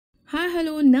Hi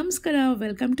hello ನಮಸ್ಕಾರ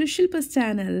welcome to ಶಿಲ್ಪಸ್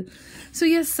channel.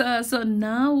 So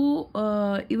ನಾವು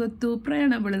ಇವತ್ತು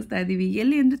ಪ್ರಯಾಣ ಬೆಳೆಸ್ತಾ ಇದ್ದೀವಿ.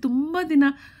 ಎಲ್ಲಿ ಅಂದರೆ ತುಂಬ ದಿನ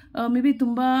ಮೇ ಬಿ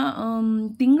ತುಂಬ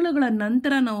ತಿಂಗಳುಗಳ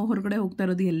ನಂತರ ನಾವು ಹೊರಗಡೆ ಹೋಗ್ತಾ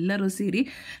ಇರೋದು ಎಲ್ಲರೂ ಸೇರಿ.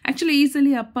 ಆ್ಯಕ್ಚುಲಿ ಈ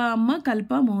ಸಲ ಅಪ್ಪ ಅಮ್ಮ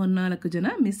ಕಲ್ಪ 4 ಜನ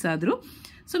ಮಿಸ್ ಆದರು.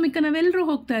 ಸೊ ಮಿಕ್ಕ ನಾವೆಲ್ಲರೂ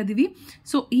ಹೋಗ್ತಾ ಇದ್ದೀವಿ.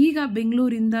 ಸೊ ಈಗ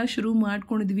ಬೆಂಗಳೂರಿಂದ ಶುರು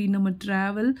ಮಾಡ್ಕೊಂಡಿದ್ವಿ ನಮ್ಮ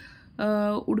ಟ್ರಾವೆಲ್.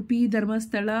 ಉಡುಪಿ,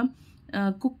 ಧರ್ಮಸ್ಥಳ,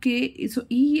 ಕುಕ್ಕೆ, ಸೊ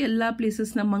ಈ ಎಲ್ಲ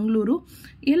ಪ್ಲೇಸಸ್ನ, ಮಂಗಳೂರು,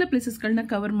 ಎಲ್ಲ ಪ್ಲೇಸಸ್ಗಳನ್ನ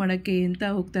ಕವರ್ ಮಾಡೋಕ್ಕೆ ಅಂತ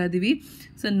ಹೋಗ್ತಾ ಇದ್ದೀವಿ.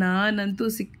 ಸೊ ನಾನಂತೂ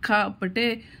ಸಿಕ್ಕಾಪಟ್ಟೆ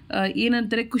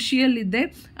ಏನಂತಾರೆ ಖುಷಿಯಲ್ಲಿದ್ದೆ.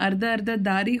 ಅರ್ಧ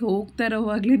ದಾರಿ ಹೋಗ್ತಾ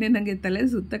ಇರೋವಾಗಲೇ ನನಗೆ ತಲೆ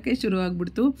ಸುತ್ತಕ್ಕೆ ಶುರು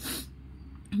ಆಗ್ಬಿಡ್ತು.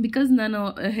 ಬಿಕಾಸ್ ನಾನು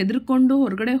ಹೆದರ್ಕೊಂಡು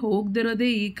ಹೊರಗಡೆ ಹೋಗದಿರೋದೇ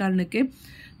ಈ ಕಾರಣಕ್ಕೆ.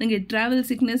 ನನಗೆ ಟ್ರಾವೆಲ್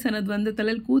ಸಿಕ್ನೆಸ್ ಅನ್ನೋದು ಒಂದು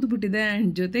ತಲೆಯಲ್ಲಿ ಕೂತ್ಬಿಟ್ಟಿದೆ.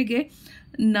 ಆ್ಯಂಡ್ ಜೊತೆಗೆ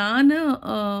ನಾನು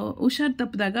ಹುಷಾರು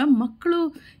ತಪ್ಪಿದಾಗ ಮಕ್ಕಳು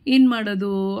ಏನು ಮಾಡೋದು,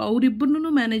 ಅವರಿಬ್ಬರನ್ನೂ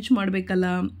ಮ್ಯಾನೇಜ್ ಮಾಡಬೇಕಲ್ಲ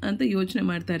ಅಂತ ಯೋಚನೆ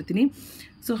ಮಾಡ್ತಾ ಇರ್ತೀನಿ.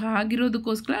 ಸೊ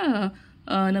ಹಾಗಿರೋದಕ್ಕೋಸ್ಕರ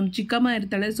ನಮ್ಮ ಚಿಕ್ಕಮ್ಮ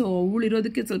ಇರ್ತಾಳೆ. ಸೊ ಅವಳು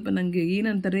ಇರೋದಕ್ಕೆ ಸ್ವಲ್ಪ ನನಗೆ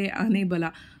ಏನಂತಾರೆ ಆನೆ ಬಲ.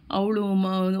 ಅವಳು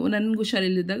ನನಗೆ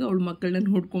ಹುಷಾರಿಲ್ಲದಾಗ ಅವಳು ಮಕ್ಕಳನ್ನ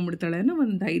ನೋಡ್ಕೊಂಡ್ಬಿಡ್ತಾಳೆ ಅನ್ನೋ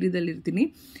ಒಂದು ಧೈರ್ಯದಲ್ಲಿರ್ತೀನಿ.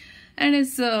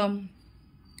 ಆ್ಯಂಡ್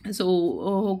ಸೊ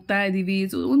ಹೋಗ್ತಾ ಇದ್ದೀವಿ.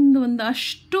 ಸೊ ಒಂದು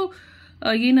ಅಷ್ಟು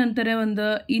ಏನಂತಾರೆ ಒಂದು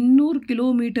 200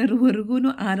 ಕಿಲೋಮೀಟರ್ವರೆಗೂ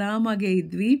ಆರಾಮಾಗೇ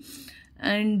ಇದ್ವಿ.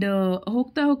 ಆ್ಯಂಡ್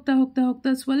ಹೋಗ್ತಾ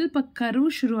ಸ್ವಲ್ಪ ಕರ್ವ್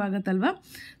ಶುರು ಆಗುತ್ತಲ್ವ.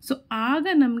 ಸೊ ಆಗ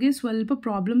ನಮಗೆ ಸ್ವಲ್ಪ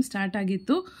ಪ್ರಾಬ್ಲಮ್ ಸ್ಟಾರ್ಟ್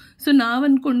ಆಗಿತ್ತು. ಸೊ ನಾವು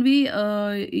ಅಂದ್ಕೊಂಡ್ವಿ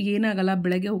ಏನಾಗಲ್ಲ,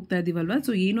 ಬೆಳಗ್ಗೆ ಹೋಗ್ತಾ ಇದ್ದೀವಲ್ವ,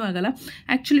 ಸೊ ಏನೂ ಆಗಲ್ಲ.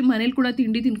 ಆ್ಯಕ್ಚುಲಿ ಮನೇಲಿ ಕೂಡ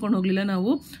ತಿಂಡಿ ತಿನ್ಕೊಂಡು ಹೋಗಲಿಲ್ಲ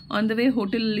ನಾವು. ಆನ್ ದ ವೇ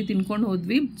ಹೋಟೆಲಲ್ಲಿ ತಿನ್ಕೊಂಡು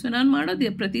ಹೋದ್ವಿ. ಸೊ ನಾನು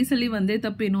ಮಾಡೋದು ಪ್ರತಿ ಸಲ ಒಂದೇ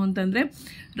ತಪ್ಪೇನು ಅಂತಂದರೆ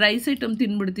ರೈಸ್ ಐಟಮ್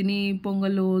ತಿಂದ್ಬಿಡ್ತೀನಿ,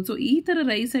 ಪೊಂಗಲ್ಲು. ಸೊ ಈ ಥರ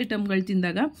ರೈಸ್ ಐಟಮ್ಗಳು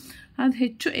ತಿಂದಾಗ ಅದು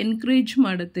ಹೆಚ್ಚು ಎನ್ಕರೇಜ್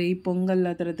ಮಾಡುತ್ತೆ, ಈ ಪೊಂಗಲ್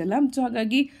ಆ ಥರದ್ದೆಲ್ಲ. ಸೊ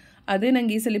ಹಾಗಾಗಿ ಅದೇ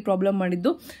ನಂಗೆ ಈ ಸಲ ಪ್ರಾಬ್ಲಮ್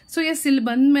ಮಾಡಿದ್ದು. ಸೊ ಇಲ್ಲಿ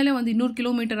ಬಂದಮೇಲೆ ಒಂದು 200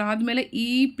 ಕಿಲೋಮೀಟರ್ ಆದಮೇಲೆ ಈ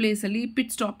ಪ್ಲೇಸಲ್ಲಿ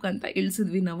ಪಿಟ್ ಸ್ಟಾಪ್ ಅಂತ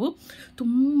ಇಳಿಸಿದ್ವಿ ನಾವು.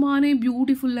 ತುಂಬಾ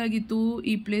ಬ್ಯೂಟಿಫುಲ್ಲಾಗಿತ್ತು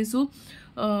ಈ ಪ್ಲೇಸು.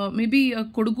 ಮೇ ಬಿ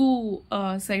ಕೊಡಗು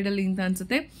ಸೈಡಲ್ಲಿ ಅಂತ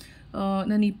ಅನಿಸುತ್ತೆ.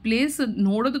 ನಾನು ಈ ಪ್ಲೇಸ್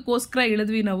ನೋಡೋದಕ್ಕೋಸ್ಕರ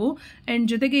ಇಳಿದ್ವಿ ನಾವು. ಆ್ಯಂಡ್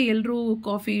ಜೊತೆಗೆ ಎಲ್ಲರೂ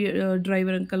ಕಾಫಿ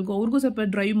ಡ್ರೈವರ್ ಅಂಕಲ್ಗೂ ಅವ್ರಿಗೂ ಸ್ವಲ್ಪ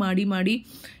ಡ್ರೈವ್ ಮಾಡಿ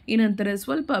ಏನಂತಾರೆ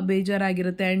ಸ್ವಲ್ಪ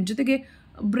ಬೇಜಾರಾಗಿರುತ್ತೆ. ಆ್ಯಂಡ್ ಜೊತೆಗೆ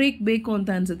ಬ್ರೇಕ್ ಬೇಕು ಅಂತ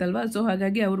ಅನ್ಸುತ್ತಲ್ವ. ಸೊ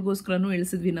ಹಾಗಾಗಿ ಅವ್ರಿಗೋಸ್ಕರನೂ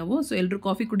ಇಳಿಸಿದ್ವಿ ನಾವು. ಸೊ ಎಲ್ಲರೂ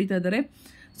ಕಾಫಿ ಕುಡಿತಾ ಇದ್ದಾರೆ.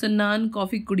 ಸೊ ನಾನು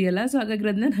ಕಾಫಿ ಕುಡಿಯಲ್ಲ. ಸೊ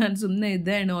ಹಾಗಾಗಿರೋದನ್ನ ನಾನು ಸುಮ್ಮನೆ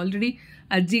ಇದ್ದೆ. ಆ್ಯಂಡ್ ಆಲ್ರೆಡಿ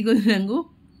ಅಜ್ಜಿಗೂ ನನಗೂ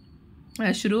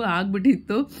ಶುರು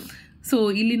ಆಗಿಬಿಟ್ಟಿತ್ತು. ಸೊ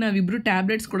ಇಲ್ಲಿ ನಾವಿಬ್ಬರು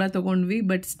ಟ್ಯಾಬ್ಲೆಟ್ಸ್ ಕೂಡ ತೊಗೊಂಡ್ವಿ.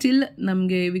 ಬಟ್ ಸ್ಟಿಲ್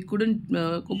ನಮಗೆ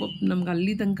ನಮ್ಗೆ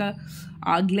ಅಲ್ಲಿ ತನಕ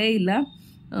ಆಗಲೇ ಇಲ್ಲ.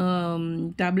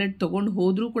 ಟ್ಯಾಬ್ಲೆಟ್ ತೊಗೊಂಡು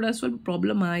ಹೋದರೂ ಕೂಡ ಸ್ವಲ್ಪ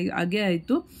ಪ್ರಾಬ್ಲಮ್ ಆಗೇ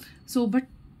ಆಯಿತು. ಸೊ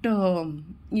ಬಟ್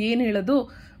ಏನು ಹೇಳೋದು,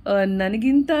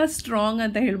 ನನಗಿಂತ ಸ್ಟ್ರಾಂಗ್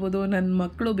ಅಂತ ಹೇಳ್ಬೋದು ನನ್ನ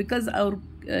ಮಕ್ಕಳು. ಬಿಕಾಸ್ ಅವ್ರು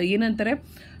ಏನಂತಾರೆ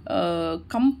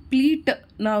ಕಂಪ್ಲೀಟ್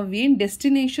ನಾವೇನು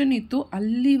ಡೆಸ್ಟಿನೇಷನ್ ಇತ್ತು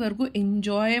ಅಲ್ಲಿವರೆಗೂ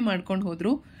ಎಂಜಾಯೇ ಮಾಡ್ಕೊಂಡು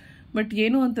ಹೋದರು. ಬಟ್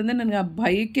ಏನು ಅಂತಂದರೆ ನನಗೆ ಆ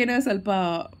ಭಯಕ್ಕೇನೆ ಸ್ವಲ್ಪ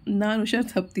ನಾನು ಹುಷಾರು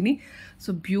ತಪ್ತೀನಿ. ಸೊ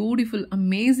ಬ್ಯೂಟಿಫುಲ್,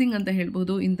 ಅಮೇಝಿಂಗ್ ಅಂತ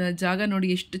ಹೇಳ್ಬೋದು. ಇಂಥ ಜಾಗ ನೋಡಿ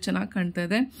ಎಷ್ಟು ಚೆನ್ನಾಗಿ ಕಾಣ್ತಾ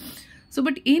ಇದೆ. ಸೊ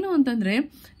ಬಟ್ ಏನು ಅಂತಂದರೆ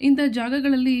ಇಂಥ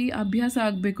ಜಾಗಗಳಲ್ಲಿ ಅಭ್ಯಾಸ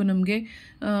ಆಗಬೇಕು ನಮಗೆ.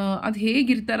 ಅದು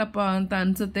ಹೇಗಿರ್ತಾರಪ್ಪ ಅಂತ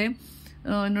ಅನಿಸುತ್ತೆ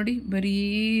ನೋಡಿ. ಬರೀ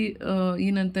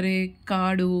ಏನಂತಾರೆ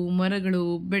ಕಾಡು, ಮರಗಳು,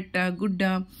 ಬೆಟ್ಟ, ಗುಡ್ಡ,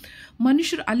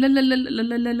 ಮನುಷ್ಯರು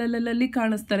ಅಲ್ಲಲ್ಲಿ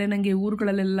ಕಾಣಿಸ್ತಾರೆ ನನಗೆ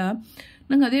ಊರುಗಳಲ್ಲೆಲ್ಲ.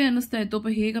 ನಂಗೆ ಅದೇ ಅನ್ನಿಸ್ತಾ ಇತ್ತು,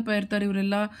 ಹೇಗಪ್ಪ ಇರ್ತಾರೆ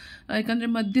ಇವರೆಲ್ಲ. ಯಾಕಂದರೆ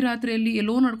ಮಧ್ಯರಾತ್ರಿಯಲ್ಲಿ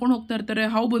ಎಲ್ಲೋ ನಡ್ಕೊಂಡು ಹೋಗ್ತಾ ಇರ್ತಾರೆ.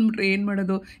 ಹಾವು ಬಂದುಬಿಟ್ರೆ ಏನು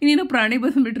ಮಾಡೋದು, ಇನ್ನೇನೋ ಪ್ರಾಣಿ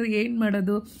ಬಂದುಬಿಟ್ರೆ ಏನು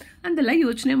ಮಾಡೋದು ಅಂತೆಲ್ಲ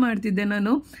ಯೋಚನೆ ಮಾಡ್ತಿದ್ದೆ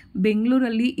ನಾನು.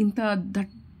 ಬೆಂಗಳೂರಲ್ಲಿ ಇಂಥ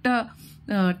ದಟ್ಟ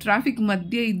ಟ್ರಾಫಿಕ್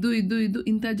ಮಧ್ಯೆ ಇದ್ದು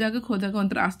ಇಂಥ ಜಾಗಕ್ಕೆ ಹೋದಾಗ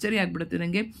ಒಂಥರ ಆಶ್ಚರ್ಯ ಆಗಿಬಿಡುತ್ತೆ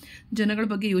ನನಗೆ. ಜನಗಳ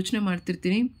ಬಗ್ಗೆ ಯೋಚನೆ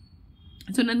ಮಾಡ್ತಿರ್ತೀನಿ.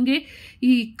 ಸೊ ನನಗೆ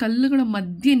ಈ ಕಲ್ಲುಗಳ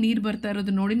ಮಧ್ಯೆ ನೀರು ಬರ್ತಾ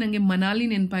ಇರೋದು ನೋಡಿ ನನಗೆ ಮನಾಲಿ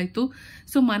ನೆನಪಾಯಿತು.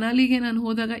 ಸೊ ಮನಾಲಿಗೆ ನಾನು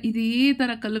ಹೋದಾಗ ಇದೇ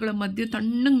ಥರ ಕಲ್ಲುಗಳ ಮಧ್ಯೆ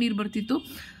ತಣ್ಣಗೆ ನೀರು ಬರ್ತಿತ್ತು.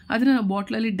 ಅದನ್ನು ನಾವು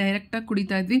ಬಾಟ್ಲಲ್ಲಿ ಡೈರೆಕ್ಟಾಗಿ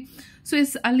ಕುಡಿತಾ ಇದ್ವಿ. ಸೊ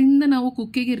ಅಲ್ಲಿಂದ ನಾವು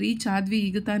ಕುಕ್ಕೆಗೆ ರೀಚ್ ಆದ್ವಿ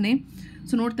ಈಗ ತಾನೇ.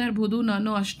 ಸೊ ನೋಡ್ತಾ ಇರ್ಬೋದು, ನಾನು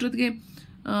ಅಷ್ಟೊತ್ತಿಗೆ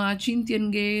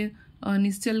ಅಚಿಂತ್ಯನ್ಗೆ,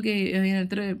 ನಿಶ್ಚಲ್ಗೆ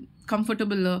ಏನಂತಾರೆ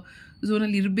ಕಂಫರ್ಟಬಲ್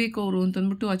ಝೋನಲ್ಲಿ ಇರಬೇಕು ಅವರು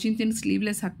ಅಂತಂದ್ಬಿಟ್ಟು ಅಚಿಂತ್ಯನ್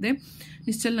ಸ್ಲೀವ್ಲೆಸ್ ಹಾಕಿದೆ.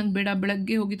 ನಿಶ್ಚಲ್ ನಂಗೆ ಬೇಡ,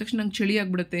 ಬೆಳಗ್ಗೆ ಹೋಗಿದ ತಕ್ಷಣ ನಂಗೆ ಚಳಿ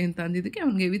ಆಗಿಬಿಡುತ್ತೆ ಅಂತ ಅಂದಿದ್ದಕ್ಕೆ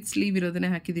ಅವ್ನಿಗೆ ವಿತ್ ಸ್ಲೀವ್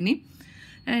ಇರೋದನ್ನೇ ಹಾಕಿದ್ದೀನಿ.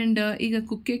 ಆ್ಯಂಡ್ ಈಗ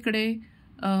ಕುಕ್ಕೆ ಕಡೆ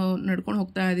ನಡ್ಕೊಂಡು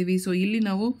ಹೋಗ್ತಾ ಇದ್ದೀವಿ. ಸೊ ಇಲ್ಲಿ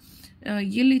ನಾವು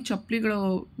ಎಲ್ಲಿ ಚಪ್ಪಲಿಗಳು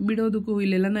ಬಿಡೋದಕ್ಕೂ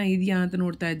ಇಲ್ಲೆಲ್ಲನ ಇದೆಯಾ ಅಂತ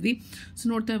ನೋಡ್ತಾ ಇದ್ವಿ. ಸೊ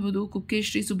ನೋಡ್ತಾ ಇರ್ಬೋದು, ಕುಕ್ಕೆ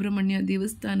ಶ್ರೀ ಸುಬ್ರಹ್ಮಣ್ಯ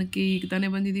ದೇವಸ್ಥಾನಕ್ಕೆ ಈಗ ತಾನೇ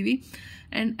ಬಂದಿದ್ದೀವಿ.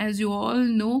 And as you all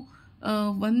know,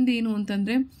 ಒಂದೇನು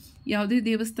ಅಂತಂದರೆ ಯಾವುದೇ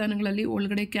ದೇವಸ್ಥಾನಗಳಲ್ಲಿ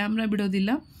ಒಳಗಡೆ ಕ್ಯಾಮ್ರಾ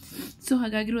ಬಿಡೋದಿಲ್ಲ. ಸೊ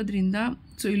ಹಾಗಾಗಿರೋದ್ರಿಂದ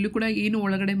ಸೊ ಇಲ್ಲೂ ಕೂಡ ಏನು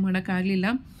ಒಳಗಡೆ ಮಾಡೋಕ್ಕಾಗಲಿಲ್ಲ.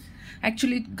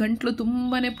 ಆ್ಯಕ್ಚುಲಿ ಗಂಟ್ಲು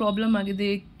ತುಂಬಾ ಪ್ರಾಬ್ಲಮ್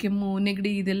ಆಗಿದೆ, ಕೆಮ್ಮು,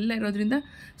 ನೆಗಡಿ ಇದೆಲ್ಲ ಇರೋದ್ರಿಂದ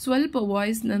ಸ್ವಲ್ಪ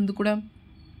ವಾಯ್ಸ್ ನಂದು ಕೂಡ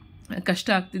ಕಷ್ಟ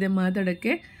ಆಗ್ತಿದೆ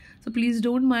ಮಾತಾಡೋಕ್ಕೆ. So please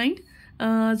don't mind.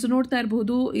 So ನೋಡ್ತಾ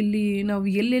ಇರ್ಬೋದು ಇಲ್ಲಿ ನಾವು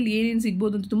ಎಲ್ಲೆಲ್ಲಿ ಏನೇನು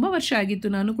ಸಿಗ್ಬೋದು ಅಂತ. ತುಂಬ ವರ್ಷ ಆಗಿತ್ತು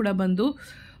ನಾನು ಕೂಡ ಬಂದು.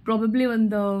 ಪ್ರಾಬಬ್ಲಿ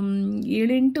ಒಂದು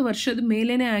 7-8 ವರ್ಷದ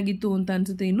ಮೇಲೇ ಆಗಿತ್ತು ಅಂತ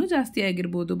ಅನಿಸುತ್ತೆ, ಇನ್ನೂ ಜಾಸ್ತಿ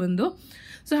ಆಗಿರ್ಬೋದು ಬಂದು.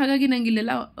 ಸೊ ಹಾಗಾಗಿ ನಂಗೆ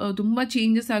ಇಲ್ಲೆಲ್ಲ ತುಂಬ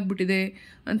ಚೇಂಜಸ್ ಆಗಿಬಿಟ್ಟಿದೆ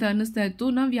ಅಂತ ಅನ್ನಿಸ್ತಾ ಇತ್ತು.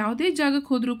 ನಾವು ಯಾವುದೇ ಜಾಗಕ್ಕೆ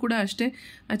ಹೋದರೂ ಕೂಡ ಅಷ್ಟೇ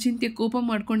ಅಚಿಂತ್ಯ ಕೋಪ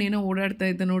ಮಾಡ್ಕೊಂಡು ಏನೋ ಓಡಾಡ್ತಾ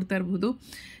ಇದ್ದ ನೋಡ್ತಾ ಇರ್ಬೋದು.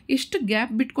 ಎಷ್ಟು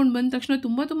ಗ್ಯಾಪ್ ಬಿಟ್ಕೊಂಡು ಬಂದ ತಕ್ಷಣ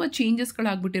ತುಂಬ ತುಂಬ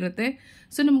ಚೇಂಜಸ್ಗಳಾಗ್ಬಿಟ್ಟಿರುತ್ತೆ.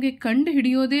 ಸೊ ನಮಗೆ ಕಂಡು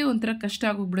ಹಿಡಿಯೋದೇ ಒಂಥರ ಕಷ್ಟ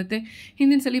ಆಗೋಗ್ಬಿಡುತ್ತೆ.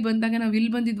 ಹಿಂದಿನ ಸಲ ಬಂದಾಗ ನಾವು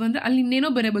ಇಲ್ಲಿ ಬಂದಿದ್ವಿ ಅಂದರೆ ಅಲ್ಲಿ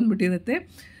ಇನ್ನೇನೋ ಬೇರೆ ಬಂದುಬಿಟ್ಟಿರುತ್ತೆ.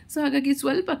 ಸೊ ಹಾಗಾಗಿ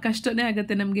ಸ್ವಲ್ಪ ಕಷ್ಟನೇ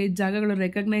ಆಗುತ್ತೆ ನಮಗೆ ಜಾಗಗಳು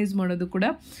ರೆಕಗ್ನೈಸ್ ಮಾಡೋದು ಕೂಡ.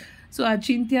 ಸೊ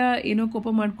ಅಚಿಂತ್ಯ ಏನೋ ಕೋಪ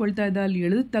ಮಾಡ್ಕೊಳ್ತಾ ಇದ್ದ, ಅಲ್ಲಿ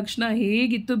ಇಳಿದ ತಕ್ಷಣ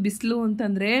ಹೇಗಿತ್ತು ಬಿಸಿಲು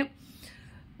ಅಂತಂದರೆ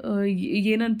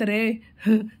ಏನಂತಾರೆ,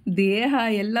 ದೇಹ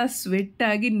ಎಲ್ಲ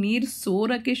ಸ್ವೆಟ್ಟಾಗಿ ನೀರು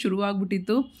ಸೋರೋಕ್ಕೆ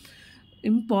ಶುರುವಾಗ್ಬಿಟ್ಟಿತ್ತು.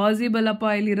 ಇಂಪಾಸಿಬಲ್ ಅಪ್ಪ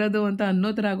ಇಲ್ಲಿರೋದು ಅಂತ ಅನ್ನೋ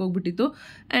ಥರ ಆಗೋಗ್ಬಿಟ್ಟಿತ್ತು.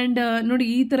 ಆ್ಯಂಡ್ ನೋಡಿ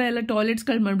ಈ ಥರ ಎಲ್ಲ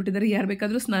ಟಾಯ್ಲೆಟ್ಸ್ಗಳು ಮಾಡಿಬಿಟ್ಟಿದ್ದಾರೆ, ಯಾರು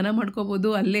ಬೇಕಾದರೂ ಸ್ನಾನ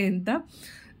ಮಾಡ್ಕೋಬೋದು ಅಲ್ಲೇ ಅಂತ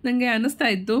ನನಗೆ ಅನ್ನಿಸ್ತಾ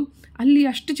ಇತ್ತು. ಅಲ್ಲಿ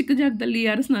ಅಷ್ಟು ಚಿಕ್ಕ ಜಾಗದಲ್ಲಿ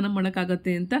ಯಾರು ಸ್ನಾನ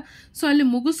ಮಾಡೋಕ್ಕಾಗತ್ತೆ ಅಂತ. ಸೊ ಅಲ್ಲಿ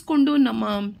ಮುಗಿಸ್ಕೊಂಡು ನಮ್ಮ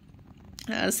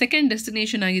ಸೆಕೆಂಡ್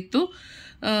ಡೆಸ್ಟಿನೇಷನ್ ಆಗಿತ್ತು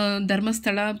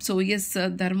ಧರ್ಮಸ್ಥಳ. ಸೊ ಎಸ್,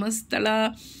 ಧರ್ಮಸ್ಥಳ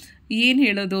ಏನು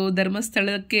ಹೇಳೋದು,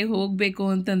 ಧರ್ಮಸ್ಥಳಕ್ಕೆ ಹೋಗಬೇಕು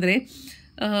ಅಂತಂದರೆ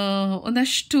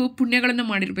ಒಂದಷ್ಟು ಪುಣ್ಯಗಳನ್ನು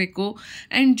ಮಾಡಿರಬೇಕು.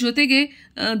 ಆ್ಯಂಡ್ ಜೊತೆಗೆ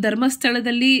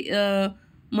ಧರ್ಮಸ್ಥಳದಲ್ಲಿ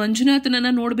ಮಂಜುನಾಥನನ್ನು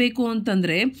ನೋಡಬೇಕು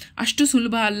ಅಂತಂದರೆ ಅಷ್ಟು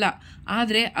ಸುಲಭ ಅಲ್ಲ.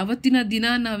 ಆದರೆ ಅವತ್ತಿನ ದಿನ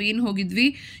ನಾವೇನು ಹೋಗಿದ್ವಿ,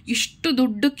 ಎಷ್ಟು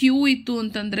ದೊಡ್ಡ ಕ್ಯೂ ಇತ್ತು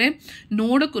ಅಂತಂದರೆ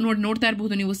ನೋಡ್ತಾ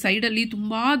ಇರ್ಬೋದು ನೀವು, ಸೈಡಲ್ಲಿ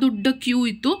ತುಂಬ ದೊಡ್ಡ ಕ್ಯೂ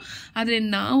ಇತ್ತು. ಆದರೆ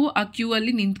ನಾವು ಆ ಕ್ಯೂ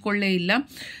ಅಲ್ಲಿ ನಿಂತ್ಕೊಳ್ಳೇ ಇಲ್ಲ.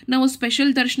 ನಾವು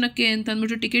ಸ್ಪೆಷಲ್ ದರ್ಶನಕ್ಕೆ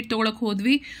ಅಂತಂದ್ಬಿಟ್ಟು ಟಿಕೆಟ್ ತೊಗೊಳಕ್ಕೆ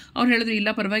ಹೋದ್ವಿ. ಅವ್ರು ಹೇಳಿದ್ರು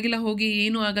ಇಲ್ಲ ಪರವಾಗಿಲ್ಲ ಹೋಗಿ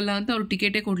ಏನೂ ಆಗಲ್ಲ ಅಂತ. ಅವ್ರು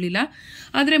ಟಿಕೆಟೇ ಕೊಡಲಿಲ್ಲ.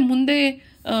 ಆದರೆ ಮುಂದೆ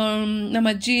ನಮ್ಮ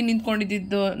ಅಜ್ಜಿ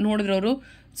ನಿಂತ್ಕೊಂಡಿದ್ದು ನೋಡಿದ್ರು ಅವರು.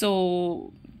 ಸೊ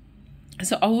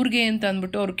ಅವ್ರಿಗೆ ಅಂತ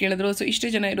ಅಂದ್ಬಿಟ್ಟು ಅವ್ರು ಕೇಳಿದ್ರು. ಸೊ ಇಷ್ಟೇ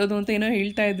ಜನ ಇರೋದು ಅಂತ ಏನೋ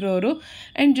ಹೇಳ್ತಾ ಇದ್ರು ಅವರು.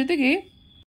 ಆ್ಯಂಡ್ ಜೊತೆಗೆ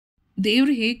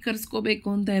ದೇವರು ಹೇಗೆ ಕರ್ಸ್ಕೋಬೇಕು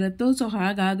ಅಂತ ಇರುತ್ತೋ ಸೊ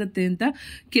ಹಾಗಾಗತ್ತೆ ಅಂತ.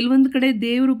 ಕೆಲವೊಂದು ಕಡೆ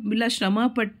ದೇವರು ಇಲ್ಲ ಶ್ರಮ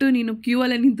ಪಟ್ಟು ನೀನು ಕ್ಯೂ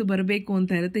ಅಲ್ಲೇ ನಿಂತು ಬರಬೇಕು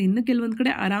ಅಂತ ಇರುತ್ತೆ, ಇನ್ನು ಕೆಲವೊಂದು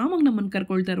ಕಡೆ ಆರಾಮಾಗಿ ನಮ್ಮನ್ನು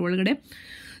ಕರ್ಕೊಳ್ತಾರೆ ಒಳಗಡೆ.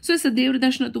 ಸೊ ದೇವ್ರ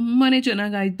ದರ್ಶನ ತುಂಬಾ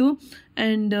ಚೆನ್ನಾಗಾಯಿತು.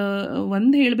 ಆ್ಯಂಡ್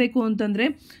ಒಂದು ಹೇಳಬೇಕು ಅಂತಂದರೆ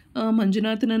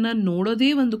ಮಂಜುನಾಥನನ್ನು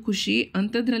ನೋಡೋದೇ ಒಂದು ಖುಷಿ.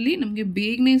 ಅಂಥದ್ರಲ್ಲಿ ನಮಗೆ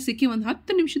ಬೇಗನೆ ಸಿಕ್ಕಿ ಒಂದು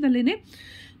 10 ನಿಮಿಷದಲ್ಲೇ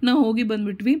ನಾವು ಹೋಗಿ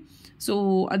ಬಂದುಬಿಟ್ವಿ. ಸೊ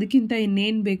ಅದಕ್ಕಿಂತ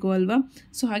ಇನ್ನೇನು ಬೇಕು ಅಲ್ವಾ.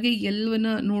 ಸೊ ಹಾಗೆ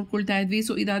ಎಲ್ಲವನ್ನ ನೋಡ್ಕೊಳ್ತಾ ಇದ್ವಿ.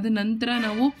 ಸೊ ಇದಾದ ನಂತರ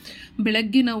ನಾವು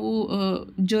ಬೆಳಗ್ಗೆ ನಾವು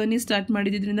ಜರ್ನಿ ಸ್ಟಾರ್ಟ್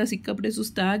ಮಾಡಿದ್ರಿಂದ ಸಿಕ್ಕಾಪಟ್ಟೆ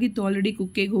ಸುಸ್ತಾಗಿತ್ತು ಆಲ್ರೆಡಿ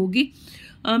ಕುಕ್ಕೆಗೆ ಹೋಗಿ.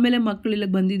 ಆಮೇಲೆ ಮಕ್ಕಳೆಲ್ಲ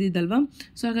ಬಂದಿದ್ದಲ್ವ,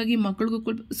 ಸೊ ಹಾಗಾಗಿ ಮಕ್ಕಳಿಗೂ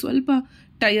ಸ್ವಲ್ಪ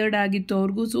ಟಯರ್ಡ್ ಆಗಿತ್ತು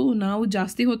ಅವ್ರಿಗೂ. ಸೊ ನಾವು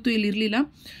ಜಾಸ್ತಿ ಹೊತ್ತು ಇಲ್ಲಿ ಇರಲಿಲ್ಲ,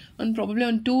 ಪ್ರಾಬಬ್ಲಿ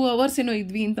 2 hours ಏನೋ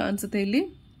ಇದ್ವಿ ಅಂತ ಅನಿಸುತ್ತೆ ಇಲ್ಲಿ.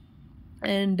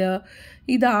 ಆ್ಯಂಡ್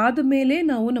ಇದಾದ ಮೇಲೆ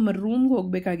ನಾವು ನಮ್ಮ ರೂಮ್ಗೆ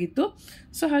ಹೋಗಬೇಕಾಗಿತ್ತು.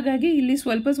 ಸೊ ಹಾಗಾಗಿ ಇಲ್ಲಿ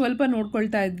ಸ್ವಲ್ಪ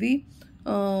ನೋಡ್ಕೊಳ್ತಾ ಇದ್ವಿ.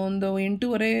 ಒಂದು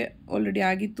 8:30 ಆಲ್ರೆಡಿ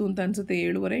ಆಗಿತ್ತು ಅಂತ ಅನಿಸುತ್ತೆ,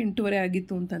 7:30-8:30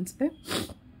 ಆಗಿತ್ತು ಅಂತ ಅನಿಸುತ್ತೆ.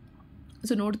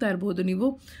 ಸೊ ನೋಡ್ತಾ ಇರ್ಬೋದು ನೀವು.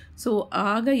 ಸೊ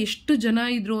ಆಗ ಎಷ್ಟು ಜನ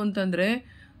ಇದ್ದರು ಅಂತಂದರೆ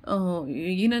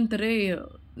ಏನಂತಾರೆ,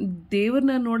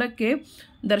 ದೇವ್ರನ್ನ ನೋಡೋಕ್ಕೆ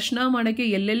ದರ್ಶನ ಮಾಡೋಕ್ಕೆ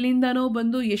ಎಲ್ಲೆಲ್ಲಿಂದನೋ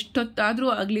ಬಂದು ಎಷ್ಟೊತ್ತಾದರೂ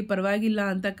ಆಗಲಿ ಪರವಾಗಿಲ್ಲ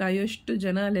ಅಂತ ಕಾಯೋಷ್ಟು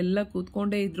ಜನ ಅಲ್ಲೆಲ್ಲ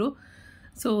ಕೂತ್ಕೊಂಡೇ ಇದ್ದರು.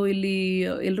 ಸೊ ಇಲ್ಲಿ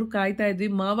ಎಲ್ಲರೂ ಕಾಯ್ತಾ ಇದ್ವಿ.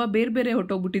 ಮಾವ ಬೇರೆ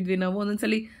ಹೊಟ್ಟೋಗ್ಬಿಟ್ಟಿದ್ವಿ ನಾವು.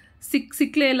 ಒಂದೊಂದ್ಸಲಿ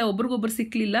ಸಿಕ್ಕಲೇ ಇಲ್ಲ, ಒಬ್ರಿಗೊಬ್ರು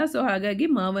ಸಿಕ್ಕಲಿಲ್ಲ. ಸೊ ಹಾಗಾಗಿ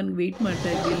ಮಾವನ್ಗೆ ವೆಯ್ಟ್ ಮಾಡ್ತಾ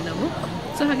ಇದ್ವಿ ನಾವು.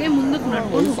 ಸೊ ಹಾಗೆ ಮುಂದಕ್ಕೆ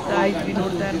ನಡ್ಕೊಂಡು ಹೋಗ್ತಾ ಇದ್ವಿ,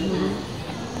 ನೋಡ್ತಾ ಇರ್ಬೋದು.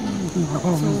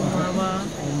 ಸೊ ಮಾವ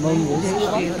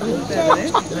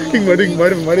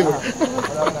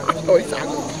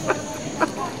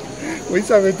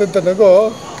ವಯಸ್ಸಾಗೈತಂತ ನಗೋ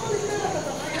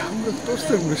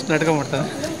ತೋರಿಸ್ತಾರೆ, ನಾಟಕ ಮಾಡ್ತಾನೆ.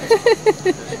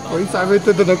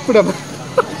 ವಯಸ್ಸಾಗೈತಂತ ನಗ್ಬಿಡ,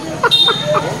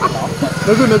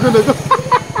 ನಗು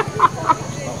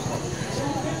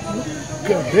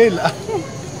ಇಲ್ಲ.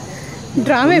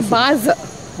 ಡ್ರಾಮೆ ಬಾಸ್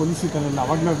ಪೊಲೀಸ್ ಇದ್ದಾನಲ್ಲ,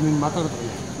 ಅವಾಗ ನೀನು ಮಾತಾಡ್ತಾರೆ.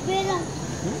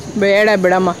 ಬೇಡ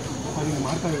ಬಿಡಮ್ಮ.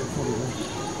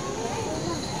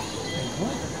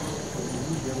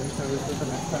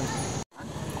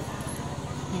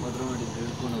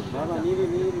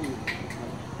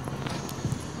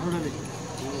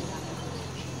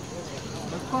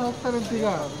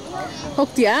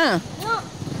 ಹೋಗ್ತೀಯಾ?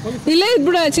 ಇಲ್ಲೇ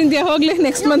ಇದ್ಬಿಡು ಅಚಿಂತ್ಯ, ಹೋಗ್ಲಿ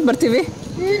ನೆಕ್ಸ್ಟ್ ಮಂತ್ ಬರ್ತೀವಿ.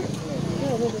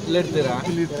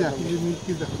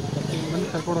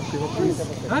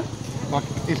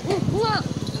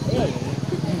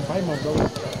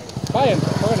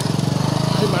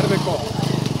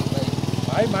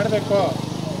 ಮಾಡಬೇಕು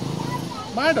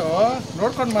ಮಾಡು,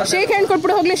 ನೋಡ್ಕೊಂಡು ಮಾಡಿ. ಶೇಕ್ ಹ್ಯಾಂಡ್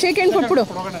ಕೊಟ್ಬಿಡು, ಹೋಗ್ಲಿ ಶೇಕ್ ಹ್ಯಾಂಡ್ ಕೊಟ್ಬಿಡು.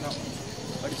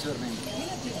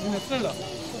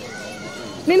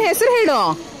 ನಿನ್ನ ಹೆಸರು ಹೇಳು.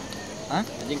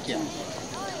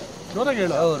 ಜೋರಾಗಿ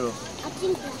ಹೇಳು. ಅವರು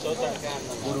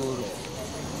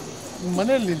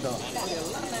ಮನೆಯಲ್ಲಿಂದ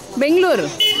ಬೆಂಗಳೂರು,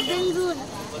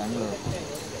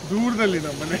 ದೂರದಲ್ಲಿ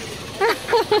ನಮ್ಮ ಮನೆ.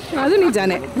 ಅದು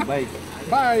ನಿಜಾನೇ.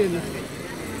 ಬಾಯ್.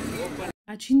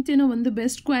 ಅಚಿಂತ್ಯನ ಒಂದು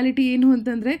ಬೆಸ್ಟ್ ಕ್ವಾಲಿಟಿ ಏನು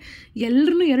ಅಂತಂದರೆ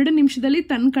ಎಲ್ಲರೂ 2 ನಿಮಿಷದಲ್ಲಿ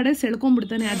ತನ್ನ ಕಡೆ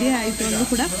ಸೆಳ್ಕೊಂಡ್ಬಿಡ್ತಾನೆ. ಅದೇ ಆಯಿತು ಅಂದರೂ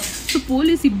ಕೂಡ. ಸೊ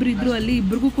ಪೊಲೀಸ್ ಇಬ್ಬರಿದ್ರು ಅಲ್ಲಿ,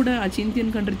 ಇಬ್ಬರಿಗೂ ಕೂಡ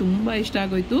ಅಚಿಂತ್ಯನ ಕಂಡ್ರೆ ತುಂಬ ಇಷ್ಟ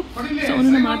ಆಗೋಯ್ತು. ಸೊ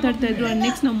ಅವನನ್ನು ಮಾತಾಡ್ತಾ ಇದ್ರು. ಆ್ಯಂಡ್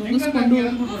ನೆಕ್ಸ್ಟ್ ನಾವು ಮುಗಿಸ್ಕೊಂಡು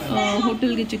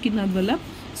ಹೋಟೆಲ್ಗೆ ಚೆಕ್ ಇನ್ ಆದ್ವಲ್ಲ.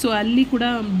 ಸೊ ಅಲ್ಲಿ ಕೂಡ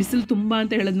ಬಿಸಿಲು ತುಂಬ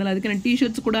ಅಂತ ಹೇಳಿದ್ನಲ್ಲ, ಅದಕ್ಕೆ ನಾನು ಟೀ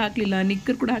ಶರ್ಟ್ಸ್ ಕೂಡ ಹಾಕಲಿಲ್ಲ,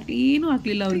 ನಿಕ್ಕರ್ ಕೂಡ ಏನೂ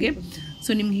ಹಾಕಲಿಲ್ಲ ಅವ್ರಿಗೆ.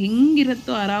 ಸೊ ನಿಮ್ಗೆ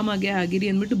ಹೆಂಗಿರುತ್ತೋ ಆರಾಮಾಗೆ ಆಗಿರಿ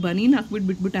ಅಂದ್ಬಿಟ್ಟು ಬನೀನು ಹಾಕ್ಬಿಟ್ಟು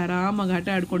ಬಿಟ್ಬಿಟ್ಟು ಆರಾಮಾಗಿ ಆಟ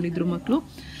ಆಡ್ಕೊಂಡಿದ್ರು ಮಕ್ಕಳು.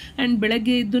 ಆ್ಯಂಡ್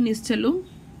ಬೆಳಗ್ಗೆ ಇದ್ದು ನಿಶ್ಚಲು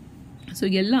ಸೊ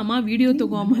ಎಲ್ಲ ಅಮ್ಮ ವೀಡಿಯೋ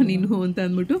ತಗೋ ಅಮ್ಮ ನೀನು ಅಂತ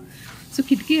ಅಂದ್ಬಿಟ್ಟು ಸೊ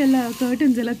ಕಿಟಕಿ ಎಲ್ಲ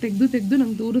ಕರ್ಟನ್ಸ್ ಎಲ್ಲ ತೆಗೆದು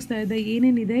ನಂಗೆ ತೋರಿಸ್ತಾ ಇದ್ದ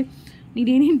ಏನೇನಿದೆ,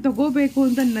 ನೀನೇನೇನು ತೊಗೋಬೇಕು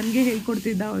ಅಂತ ನನಗೆ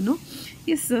ಹೇಳ್ಕೊಡ್ತಿದ್ದ ಅವನು.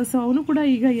 ಎಸ್, ಸೊ ಅವನು ಕೂಡ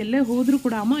ಈಗ ಎಲ್ಲೇ ಹೋದರೂ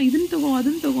ಕೂಡ ಅಮ್ಮ ಇದನ್ನು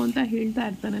ತಗೋ ಅಂತ ಹೇಳ್ತಾ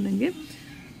ಇರ್ತಾನೆ ನನಗೆ.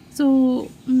 ಸೊ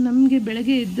ನಮಗೆ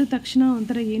ಬೆಳಗ್ಗೆ ಎದ್ದ ತಕ್ಷಣ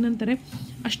ಒಂಥರ ಏನಂತಾರೆ,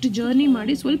 ಅಷ್ಟು ಜರ್ನಿ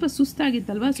ಮಾಡಿ ಸ್ವಲ್ಪ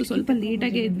ಸುಸ್ತಾಗಿತ್ತಲ್ವ, ಸೊ ಸ್ವಲ್ಪ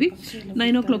ಲೇಟಾಗೇ ಇದ್ವಿ.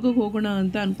 9 o'clock ಹೋಗೋಣ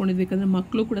ಅಂತ ಅಂದ್ಕೊಂಡಿದ್ವಿ, ಯಾಕಂದರೆ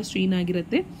ಮಕ್ಕಳು ಕೂಡ ಸ್ಟ್ರೈನ್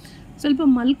ಆಗಿರುತ್ತೆ. ಸ್ವಲ್ಪ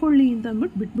ಮಲ್ಕೊಳ್ಳಿ ಅಂತ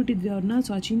ಅಂದ್ಬಿಟ್ಟು ಬಿಟ್ಬಿಟ್ಟಿದ್ವಿ ಅವ್ರನ್ನ.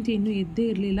 ಸೊ ಅಚಿಂತ್ಯ ಇನ್ನೂ ಎದ್ದೇ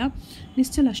ಇರಲಿಲ್ಲ.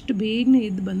 ನಿಶ್ಚಲ್ ಅಷ್ಟು ಬೇಗನೆ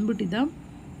ಎದ್ದು ಬಂದುಬಿಟ್ಟಿದ್ದ.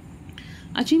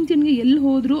 ಅಚಿಂತ್ಯನಿಗೆ ಎಲ್ಲಿ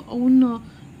ಹೋದರೂ ಅವನು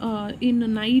ಇನ್ನು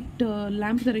ನೈಟ್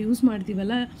ಲ್ಯಾಂಪ್ ಥರ ಯೂಸ್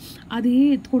ಮಾಡ್ತೀವಲ್ಲ, ಅದೇ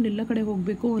ಎತ್ಕೊಂಡು ಎಲ್ಲ ಕಡೆ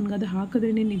ಹೋಗಬೇಕು, ಅವ್ನಿಗೆ ಅದು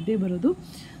ಹಾಕಿದ್ರೇ ನಿದ್ದೆ ಬರೋದು.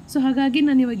 ಸೊ ಹಾಗಾಗಿ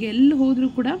ನಾನು ಇವಾಗ ಎಲ್ಲಿ ಹೋದರೂ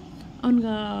ಕೂಡ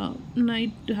ಅವ್ನಿಗೆ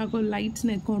ನೈಟ್ ಹಾಕೋ ಲೈಟ್ಸ್ನ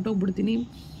ಎತ್ಕೊಂಡು ಹೋಗ್ಬಿಡ್ತೀನಿ.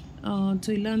 ಸೊ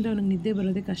ಇಲ್ಲಾಂದರೆ ಅವ್ನಿಗೆ ನಿದ್ದೆ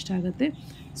ಬರೋದೇ ಕಷ್ಟ ಆಗುತ್ತೆ.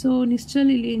 ಸೊ ನಿಶ್ಚಲ್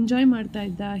ಇಲ್ಲಿ ಎಂಜಾಯ್ ಮಾಡ್ತಾ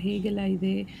ಇದ್ದ ಹೇಗೆಲ್ಲ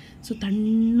ಇದೆ. ಸೊ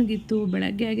ತಣ್ಣಗಿತ್ತು,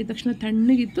 ಬೆಳಗ್ಗೆ ಆಗಿದ ತಕ್ಷಣ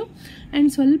ತಣ್ಣಗಿತ್ತು.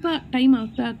 ಆ್ಯಂಡ್ ಸ್ವಲ್ಪ ಟೈಮ್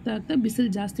ಆಗ್ತಾ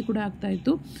ಬಿಸಿಲು ಜಾಸ್ತಿ ಕೂಡ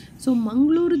ಆಗ್ತಾಯಿತ್ತು. ಸೊ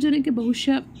ಮಂಗಳೂರು ಜನಕ್ಕೆ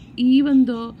ಬಹುಶಃ ಈ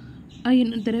ಒಂದು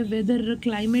ಏನಂತಾರೆ ವೆದರ್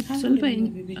ಕ್ಲೈಮೇಟ್ ಸ್ವಲ್ಪ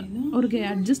ಅವ್ರಿಗೆ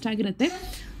ಅಡ್ಜಸ್ಟ್ ಆಗಿರುತ್ತೆ.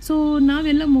 ಸೊ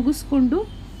ನಾವೆಲ್ಲ ಮುಗಿಸ್ಕೊಂಡು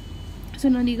ಸೊ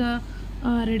ನಾನೀಗ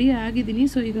ರೆಡಿ ಆಗಿದ್ದೀನಿ.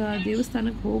 ಸೊ ಈಗ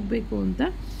ದೇವಸ್ಥಾನಕ್ಕೆ ಹೋಗಬೇಕು ಅಂತ.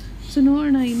 ಸೊ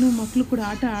ನೋಡೋಣ, ಇನ್ನೂ ಮಕ್ಕಳು ಕೂಡ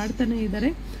ಆಟ ಆಡ್ತಾನೆ ಇದ್ದಾರೆ.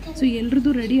 ಸೊ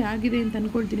ಎಲ್ರದ್ದು ರೆಡಿ ಆಗಿದೆ ಅಂತ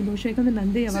ಅಂದ್ಕೊಳ್ತೀನಿ ಬಹುಶಃ, ಯಾಕಂದರೆ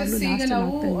ನಂದೇ ಯಾವಾಗಲೂ ಲಾಸ್ಟ್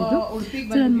ಆಗ್ತಾ ಇದ್ದು.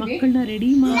 ಸೊ ನನ್ನ ಮಕ್ಕಳನ್ನ ರೆಡಿ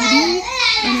ಮಾಡಿ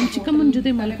ನಮ್ಮ ಚಿಕ್ಕಮ್ಮನ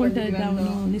ಜೊತೆ ಮಲ್ಕೊಳ್ತಾ ಇದ್ದ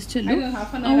ಅವನು ನಿಶ್ಚಲು.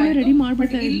 ಅವಳೇ ರೆಡಿ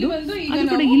ಮಾಡಿಬಿಡ್ತಾ ಇದ್ದು, ಅದು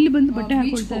ಕೂಡ ಇಲ್ಲಿ ಬಂದು ಬಟ್ಟೆ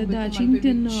ಹಾಕೊಳ್ತಾ ಇದ್ದ.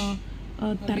 ಚಿಂತೆನ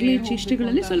ತರಲೆ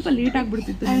ಚೇಷ್ಟೆಗಳಲ್ಲಿ ಸ್ವಲ್ಪ ಲೇಟ್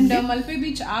ಆಗಿಬಿಡ್ತಿತ್ತು. ಆ್ಯಂಡ್ ಮಲ್ಪೆ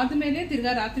ಬೀಚ್ ಆದಮೇಲೆ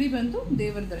ತಿರ್ಗಾ ರಾತ್ರಿ ಬಂದು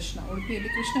ದೇವರ ದರ್ಶನ. ಉಡುಪಿಯಲ್ಲಿ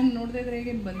ಕೃಷ್ಣನ ನೋಡದೇ ಇದ್ರೆ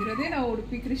ಹೇಗೆ ಬಂದಿರೋದೇ ನಾವು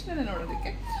ಉಡುಪಿ ಕೃಷ್ಣನ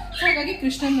ನೋಡೋದಕ್ಕೆ. ಹಾಗಾಗಿ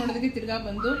ಕೃಷ್ಣನ ನೋಡೋದಕ್ಕೆ ತಿರ್ಗಾ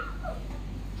ಬಂದು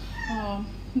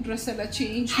ಡ್ರೆಸ್ ಎಲ್ಲ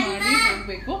ಚೇಂಜ್ ಮಾಡಿ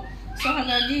ಹೋಗಬೇಕು. ಸೊ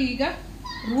ಹಾಗಾಗಿ ಈಗ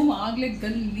ರೂಮ್ ಆಗಲೇ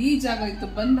ಗಲೀಜಾಗೋಯ್ತು.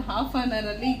 ಬಂದು ಹಾಫ್ ಆನ್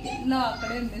ಅವರಲ್ಲಿ ಎಲ್ಲ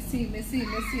ಕಡೆ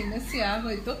ಮೆಸ್ಸಿ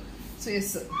ಆಗೋಯ್ತು. ಸೊ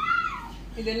ಎಸ್,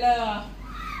 ಇದೆಲ್ಲ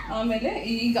ಆಮೇಲೆ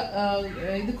ಈಗ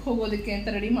ಇದಕ್ಕೆ ಹೋಗೋದಕ್ಕೆ ಅಂತ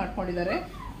ರೆಡಿ ಮಾಡ್ಕೊಂಡಿದ್ದಾರೆ,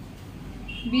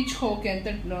 ಬೀಚ್ಗೆ ಹೋಗೋಕ್ಕೆ ಅಂತ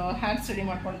ಹ್ಯಾಟ್ಸ್ ರೆಡಿ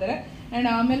ಮಾಡ್ಕೊಂಡಿದ್ದಾರೆ. ಆ್ಯಂಡ್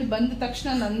ಆಮೇಲೆ ಬಂದ ತಕ್ಷಣ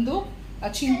ನಂದು,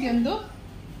 ಅಚಿಂತ್ಯಂದು,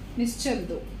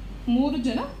 ನಿಶ್ಚಲ್ದು 3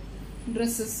 ಜನ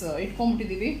ಡ್ರೆಸ್ಸಸ್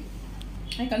ಇಟ್ಕೊಂಡ್ಬಿಟ್ಟಿದ್ದೀವಿ.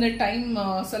 ಯಾಕಂದರೆ ಟೈಮ್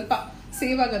ಸ್ವಲ್ಪ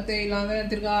ಸೇವ್ ಆಗುತ್ತೆ, ಇಲ್ಲಾಂದರೆ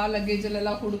ತಿರ್ಗಾ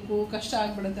ಲಗೇಜಲ್ಲೆಲ್ಲ ಹುಡುಕು ಕಷ್ಟ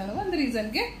ಆಗಿಬಿಡುತ್ತೆ ಅನ್ನೋ ಒಂದು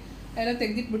ರೀಸನ್ಗೆ ಎಲ್ಲ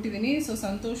ತೆಗೆದಿಟ್ಬಿಟ್ಟಿದ್ದೀನಿ. ಸೊ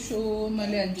ಸಂತೋಷು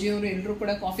ಆಮೇಲೆ ಅಜ್ಜಿಯವರು ಎಲ್ಲರೂ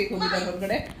ಕೂಡ ಕಾಫಿಗೆ ಹೋಗಿದ್ದಾರೆ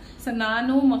ಹೊರಗಡೆ. ಸೊ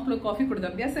ನಾನು ಮಕ್ಕಳು ಕಾಫಿ ಕುಡಿದ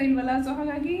ಅಭ್ಯಾಸ ಇಲ್ವಲ್ಲ. ಸೊ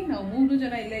ಹಾಗಾಗಿ ನಾವು 3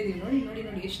 ಜನ ಇಲ್ಲೇ ಇದ್ದೀವಿ.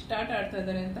 ನೋಡಿ ಎಷ್ಟು ಆಟ ಆಡ್ತಾ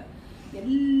ಇದ್ದಾರೆ ಅಂತ.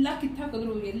 ಎಲ್ಲ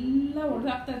ಕಿತ್ತಾಕಿದ್ರು, ಎಲ್ಲ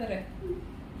ಹೊಡೆದಾಕ್ತಾ ಇದ್ದಾರೆ.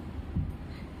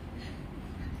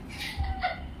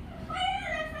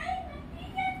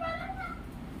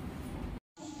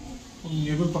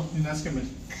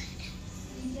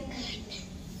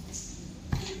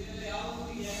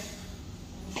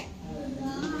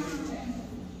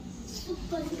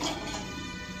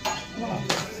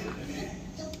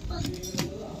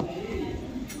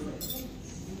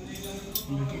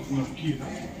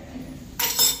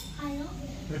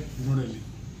 ನೋಡಿ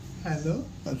ಹಲೋ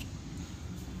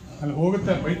ಅಲ್ಲಿ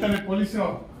ಹೋಗುತ್ತೆ, ಬೈತಾನೆ ಪೊಲೀಸು.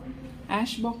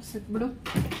 ಆಶ್ ಬಾಕ್ಸ್ ಇಟ್ಬಿಡು.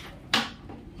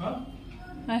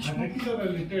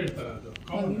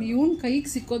 ಇವನ್ ಕೈಗೆ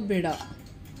ಸಿಕ್ಕೋದು ಬೇಡ.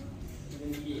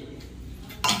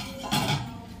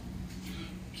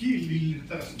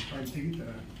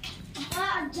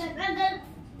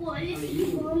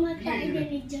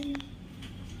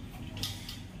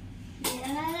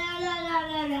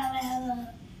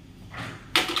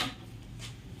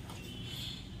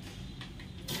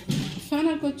 ಫ್ಯಾನ್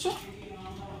ಹಾಕೊಚ್ಚು.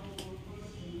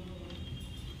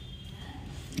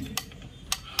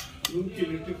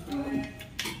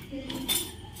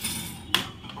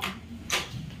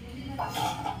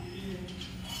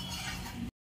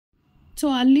 ಸೊ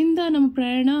ಅಲ್ಲಿಂದ ನಮ್ಮ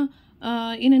ಪ್ರಯಾಣ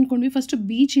ಏನು ಅಂದ್ಕೊಂಡ್ವಿ, ಫಸ್ಟ್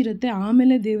ಬೀಚ್ ಇರುತ್ತೆ,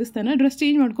 ಆಮೇಲೆ ದೇವಸ್ಥಾನ. ಡ್ರೆಸ್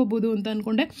ಚೇಂಜ್ ಮಾಡ್ಕೋಬೋದು ಅಂತ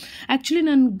ಅಂದ್ಕೊಂಡೆ. ಆ್ಯಕ್ಚುಲಿ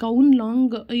ನಾನು ಗೌನ್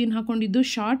ಲಾಂಗ್ ಏನು ಹಾಕ್ಕೊಂಡಿದ್ದು,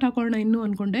 ಶಾರ್ಟ್ ಹಾಕೋಣ ಇನ್ನೂ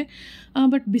ಅಂದ್ಕೊಂಡೆ.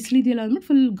 ಬಟ್ ಬಿಸಿಲಿದೆಯಲ್ಲ ಅಂದ್ಬಿಟ್ಟು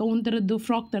ಫುಲ್ ಗೌನ್ ಥರದ್ದು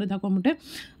ಫ್ರಾಕ್ ಥರದ್ದು ಹಾಕೊಂಡ್ಬಿಟ್ಟೆ.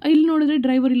 ಇಲ್ಲಿ ನೋಡಿದ್ರೆ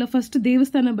ಡ್ರೈವರ್ ಇಲ್ಲ, ಫಸ್ಟ್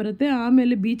ದೇವಸ್ಥಾನ ಬರುತ್ತೆ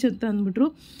ಆಮೇಲೆ ಬೀಚ್ ಅಂತ ಅಂದ್ಬಿಟ್ರು.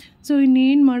 ಸೊ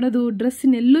ಇನ್ನೇನು ಮಾಡೋದು,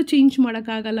 ಡ್ರೆಸ್ಸಿನೆಲ್ಲೂ ಚೇಂಜ್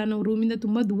ಮಾಡೋಕ್ಕಾಗಲ್ಲ. ನಾವು ರೂಮಿಂದ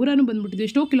ತುಂಬ ದೂರನೂ ಬಂದುಬಿಟ್ಟಿದ್ವಿ,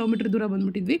 ಎಷ್ಟೋ ಕಿಲೋಮೀಟ್ರ್ ದೂರ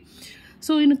ಬಂದುಬಿಟ್ಟಿದ್ವಿ.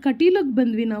 ಸೊ ಇನ್ನು ಕಟೀಲಿಗೆ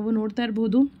ಬಂದ್ವಿ. ನಾವು ನೋಡ್ತಾ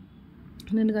ಇರ್ಬೋದು,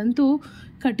 ನನಗಂತೂ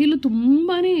ಕಟೀಲು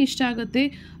ತುಂಬಾ ಇಷ್ಟ ಆಗುತ್ತೆ.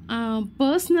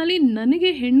 ಪರ್ಸ್ನಲಿ ನನಗೆ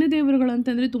ಹೆಣ್ಣು ದೇವರುಗಳು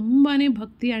ಅಂತಂದರೆ ತುಂಬಾ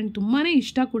ಭಕ್ತಿ ಆ್ಯಂಡ್ ತುಂಬಾ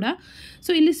ಇಷ್ಟ ಕೂಡ.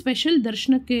 ಸೊ ಇಲ್ಲಿ ಸ್ಪೆಷಲ್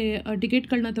ದರ್ಶನಕ್ಕೆ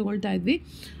ಟಿಕೆಟ್ಗಳನ್ನ ತೊಗೊಳ್ತಾ ಇದ್ವಿ.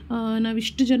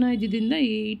 ನಾವಿಷ್ಟು ಜನ ಇದ್ದಿದ್ದರಿಂದ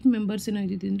 8 ಮೆಂಬರ್ಸ್ ಏನೋ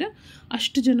ಇದ್ದಿದ್ದರಿಂದ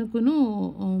ಅಷ್ಟು ಜನಕ್ಕೂ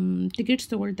ಟಿಕೆಟ್ಸ್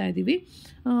ತೊಗೊಳ್ತಾ ಇದ್ದೀವಿ.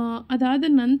 ಅದಾದ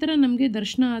ನಂತರ ನಮಗೆ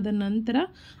ದರ್ಶನ ಆದ ನಂತರ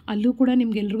ಅಲ್ಲೂ ಕೂಡ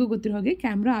ನಿಮ್ಗೆಲ್ರಿಗೂ ಗೊತ್ತಿರೋ ಹಾಗೆ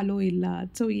ಕ್ಯಾಮ್ರಾ ಅಲೋ ಇಲ್ಲ.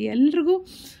 ಸೊ ಎಲ್ರಿಗೂ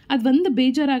ಅದು ಒಂದು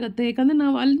ಬೇಜಾರಾಗುತ್ತೆ, ಯಾಕಂದರೆ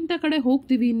ನಾವು ಅಲ್ಲಿಂದ ಕಡೆ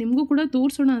ಹೋಗ್ತೀವಿ, ನಿಮಗೂ ಕೂಡ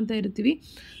ತೋರಿಸೋಣ ಅಂತ ಇರ್ತೀವಿ,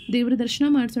 ದೇವರ ದರ್ಶನ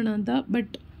ಮಾಡಿಸೋಣ ಅಂತ.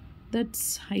 But that's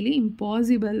highly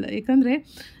impossible. ಯಾಕಂದರೆ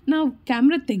ನಾವು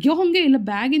ಕ್ಯಾಮ್ರಾ ತೆಗಿಯೋ ಹಾಗೆ ಇಲ್ಲ,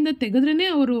 ಬ್ಯಾಗಿಂದ ತೆಗೆದ್ರೇ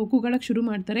ಅವರು ಕೂಗಾಡೋಕ್ಕೆ ಶುರು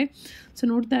ಮಾಡ್ತಾರೆ. ಸೊ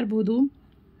ನೋಡ್ತಾ ಇರ್ಬೋದು,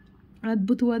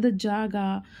 ಅದ್ಭುತವಾದ ಜಾಗ.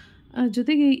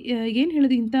 ಜೊತೆಗೆ ಏನು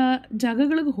ಹೇಳೋದು, ಇಂಥ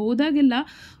ಜಾಗಗಳಿಗೆ ಹೋದಾಗೆಲ್ಲ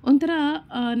ಒಂಥರ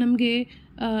ನಮಗೆ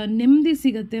ನೆಮ್ಮದಿ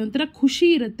ಸಿಗುತ್ತೆ, ಒಂಥರ ಖುಷಿ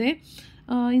ಇರುತ್ತೆ.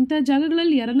 ಇಂಥ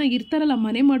ಜಾಗಗಳಲ್ಲಿ ಯಾರನ್ನ ಇರ್ತಾರಲ್ಲ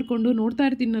ಮನೆ ಮಾಡಿಕೊಂಡು, ನೋಡ್ತಾ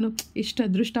ಇರ್ತೀನಿ ನಾನು, ಎಷ್ಟು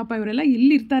ಅದೃಷ್ಟಪ್ಪ ಇವರೆಲ್ಲ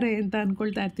ಇಲ್ಲಿರ್ತಾರೆ ಅಂತ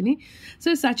ಅಂದ್ಕೊಳ್ತಾ ಇರ್ತೀನಿ.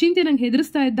 ಸೊ ಸಚಿಂತೆ ನಂಗೆ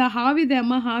ಹೆದರಿಸ್ತಾ ಇದ್ದ, ಹಾವಿದೆ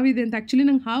ಅಮ್ಮ ಹಾವಿದೆ ಅಂತ. ಆ್ಯಕ್ಚುಲಿ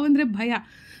ನಂಗೆ ಹಾವಂದರೆ ಭಯ.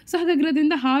 ಸೊ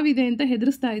ಹಾಗಾಗಿರೋದ್ರಿಂದ ಹಾವಿದೆ ಅಂತ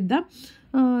ಹೆದರಿಸ್ತಾ ಇದ್ದ.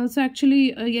 ಸೊ ಆ್ಯಕ್ಚುಲಿ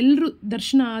ಎಲ್ಲರೂ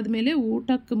ದರ್ಶನ ಆದಮೇಲೆ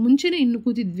ಊಟಕ್ಕೆ ಮುಂಚೆನೇ ಇನ್ನು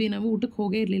ಕೂತಿದ್ವಿ, ನಾವು ಊಟಕ್ಕೆ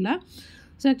ಹೋಗೇ ಇರಲಿಲ್ಲ.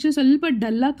 ಸೊ ಆ್ಯಕ್ಚುಲಿ ಸ್ವಲ್ಪ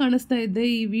ಡಲ್ಲಾಗಿ ಕಾಣಿಸ್ತಾ ಇದ್ದೆ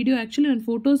ಈ ವಿಡಿಯೋ. ಆ್ಯಕ್ಚುಲಿ ನಾನು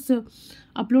ಫೋಟೋಸ್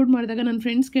ಅಪ್ಲೋಡ್ ಮಾಡಿದಾಗ ನನ್ನ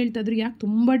ಫ್ರೆಂಡ್ಸ್ ಕೇಳ್ತಾಯಿದ್ರು, ಯಾಕೆ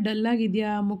ತುಂಬ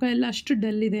ಡಲ್ಲಾಗಿದೆಯಾ, ಮುಖ ಎಲ್ಲ ಅಷ್ಟು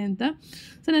ಡಲ್ ಇದೆ ಅಂತ.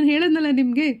 ಸೊ ನಾನು ಹೇಳೋದ್ನಲ್ಲ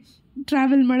ನಿಮಗೆ,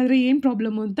 ಟ್ರಾವೆಲ್ ಮಾಡಿದ್ರೆ ಏನು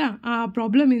ಪ್ರಾಬ್ಲಮ್ಮು ಅಂತ, ಆ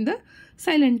ಪ್ರಾಬ್ಲಮಿಂದ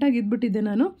ಸೈಲೆಂಟಾಗಿ ಇದ್ಬಿಟ್ಟಿದ್ದೆ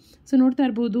ನಾನು. ಸೊ ನೋಡ್ತಾ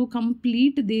ಇರ್ಬೋದು,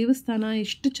 ಕಂಪ್ಲೀಟ್ ದೇವಸ್ಥಾನ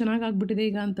ಎಷ್ಟು ಚೆನ್ನಾಗಿ ಆಗ್ಬಿಟ್ಟಿದೆ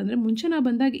ಈಗ ಅಂತಂದರೆ. ಮುಂಚೆ ನಾ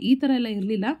ಬಂದಾಗ ಈ ಥರ ಎಲ್ಲ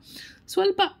ಇರಲಿಲ್ಲ,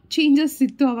 ಸ್ವಲ್ಪ ಚೇಂಜಸ್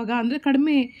ಇತ್ತು ಆವಾಗ. ಅಂದರೆ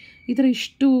ಕಡಿಮೆ ಈ ಥರ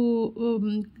ಇಷ್ಟು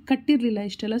ಕಟ್ಟಿರಲಿಲ್ಲ,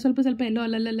 ಇಷ್ಟೆಲ್ಲ ಸ್ವಲ್ಪ ಸ್ವಲ್ಪ ಎಲ್ಲೋ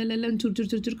ಅಲ್ಲಲ್ಲೆಲ್ಲ ಒಂದು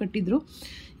ಚೂರು ಕಟ್ಟಿದ್ರು.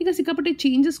 ಈಗ ಸಿಕ್ಕಾಪಟ್ಟೆ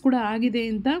ಚೇಂಜಸ್ ಕೂಡ ಆಗಿದೆ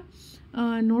ಅಂತ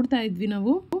ನೋಡ್ತಾ ಇದ್ವಿ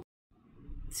ನಾವು.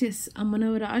 ಎಸ್,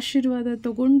 ಅಮ್ಮನವರ ಆಶೀರ್ವಾದ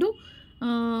ತಗೊಂಡು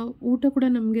ಊಟ ಕೂಡ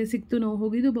ನಮಗೆ ಸಿಕ್ತು. ನಾವು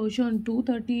ಹೋಗಿದ್ದು ಬಹುಶಃ ಒಂದು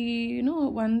 2:30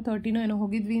 1:30 ಏನೋ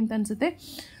ಹೋಗಿದ್ವಿ ಅಂತ ಅನಿಸುತ್ತೆ.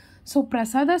 ಸೊ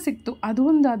ಪ್ರಸಾದ ಸಿಕ್ತು, ಅದು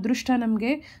ಒಂದು ಅದೃಷ್ಟ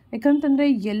ನಮಗೆ. ಯಾಕಂತಂದರೆ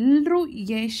ಎಲ್ಲರೂ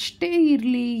ಎಷ್ಟೇ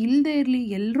ಇರಲಿ ಇಲ್ಲದೇ ಇರಲಿ,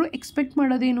 ಎಲ್ಲರೂ ಎಕ್ಸ್ಪೆಕ್ಟ್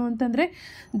ಮಾಡೋದೇನು ಅಂತಂದರೆ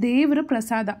ದೇವರ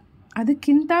ಪ್ರಸಾದ,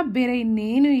 ಅದಕ್ಕಿಂತ ಬೇರೆ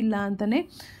ಇನ್ನೇನೂ ಇಲ್ಲ ಅಂತಲೇ.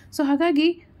 ಸೊ ಹಾಗಾಗಿ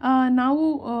ನಾವು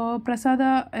ಪ್ರಸಾದ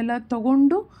ಎಲ್ಲ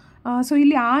ತಗೊಂಡು, ಸೊ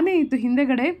ಇಲ್ಲಿ ಆನೆ ಇತ್ತು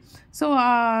ಹಿಂದೆಗಡೆ. ಸೊ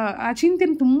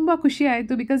ಅಚಿಂತ್ಯನ ತುಂಬ ಖುಷಿ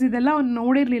ಆಯಿತು, ಬಿಕಾಸ್ ಇದೆಲ್ಲ ಅವ್ನು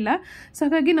ನೋಡಿರಲಿಲ್ಲ. ಸೊ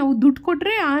ಹಾಗಾಗಿ ನಾವು ದುಡ್ಡು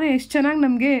ಕೊಟ್ಟರೆ ಆನೆ ಎಷ್ಟು ಚೆನ್ನಾಗಿ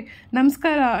ನಮಗೆ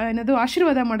ನಮಸ್ಕಾರ ಏನದು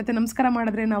ಆಶೀರ್ವಾದ ಮಾಡುತ್ತೆ. ನಮಸ್ಕಾರ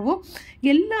ಮಾಡಿದ್ರೆ ನಾವು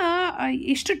ಎಲ್ಲ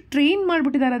ಎಷ್ಟು ಟ್ರೈನ್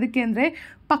ಮಾಡಿಬಿಟ್ಟಿದ್ದಾರೆ ಅದಕ್ಕೆ ಅಂದರೆ,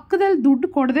 ಪಕ್ಕದಲ್ಲಿ ದುಡ್ಡು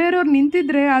ಕೊಡದೇ ಇರೋರು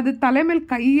ನಿಂತಿದ್ರೆ ಅದು ತಲೆ ಮೇಲೆ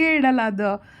ಕೈಯೇ ಇಡಲ್ಲ,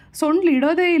 ಅದು ಸೊಂಡ್ಲು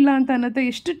ಇಡೋದೇ ಇಲ್ಲ ಅಂತ ಅನ್ನತ್ತೆ.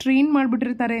 ಎಷ್ಟು ಟ್ರೈನ್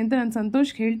ಮಾಡಿಬಿಟ್ಟಿರ್ತಾರೆ ಅಂತ ನಾನು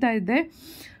ಸಂತೋಷ್ಗೆ ಹೇಳ್ತಾ ಇದ್ದೆ.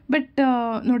 ಬಟ್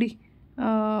ನೋಡಿ,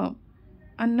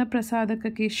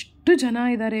 ಅನ್ನಪ್ರಸಾದಕ್ಕೆ ಎಷ್ಟು ಜನ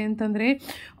ಇದ್ದಾರೆ ಅಂತಂದರೆ,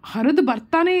 ಹರಿದು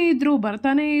ಬರ್ತಾನೇ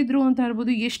ಇದ್ರು ಅಂತ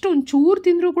ಹೇಳ್ಬೋದು. ಎಷ್ಟು ಒಂಚೂರು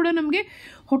ತಿಂದರೂ ಕೂಡ ನಮಗೆ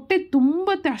ಹೊಟ್ಟೆ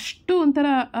ತುಂಬತ್ತೆ, ಅಷ್ಟು ಒಂಥರ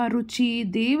ರುಚಿ,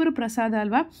 ದೇವರ ಪ್ರಸಾದ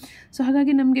ಅಲ್ವಾ. ಸೊ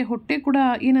ಹಾಗಾಗಿ ನಮಗೆ ಹೊಟ್ಟೆ ಕೂಡ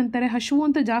ಏನಂತಾರೆ, ಹಸಿವು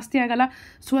ಅಂತ ಜಾಸ್ತಿ ಆಗಲ್ಲ,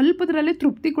 ಸ್ವಲ್ಪದರಲ್ಲೇ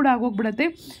ತೃಪ್ತಿ ಕೂಡ ಆಗೋಗ್ಬಿಡತ್ತೆ.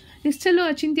 ಇಷ್ಟೆಲ್ಲೋ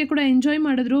ಅಚಿಂತ್ಯ ಕೂಡ ಎಂಜಾಯ್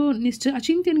ಮಾಡಿದ್ರು.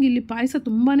 ಅಚಿಂತ್ಯನಿಗೆ ಇಲ್ಲಿ ಪಾಯಸ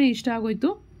ತುಂಬಾ ಇಷ್ಟ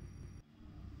ಆಗೋಯ್ತು.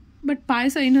 ಬಟ್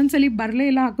ಪಾಯಸ ಇನ್ನೊಂದ್ಸಲಿ ಬರಲೇ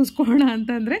ಇಲ್ಲ ಹಾಕಿಸ್ಕೊಳ್ಳೋಣ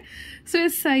ಅಂತಂದರೆ. ಸೊ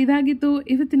ಎಸ್, ಇದಾಗಿತ್ತು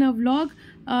ಇವತ್ತಿನ ವ್ಲಾಗ್.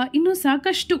 ಇನ್ನೂ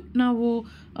ಸಾಕಷ್ಟು ನಾವು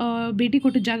ಭೇಟಿ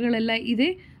ಕೊಟ್ಟ ಜಾಗಗಳೆಲ್ಲ ಇದೆ.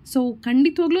 ಸೊ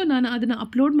ಖಂಡಿತವಾಗ್ಲೂ ನಾನು ಅದನ್ನು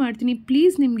ಅಪ್ಲೋಡ್ ಮಾಡ್ತೀನಿ.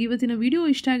 ಪ್ಲೀಸ್ ನಿಮ್ಗೆ ಇವತ್ತಿನ ವಿಡಿಯೋ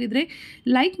ಇಷ್ಟ ಆಗಿದ್ರೆ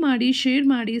ಲೈಕ್ ಮಾಡಿ, ಶೇರ್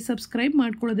ಮಾಡಿ, ಸಬ್ಸ್ಕ್ರೈಬ್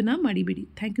ಮಾಡ್ಕೊಳ್ಳೋದನ್ನು ಮರಿಬೇಡಿ.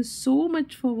 Thank you so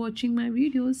much for watching my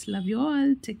videos. Love you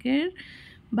all. Take care.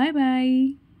 Bye bye.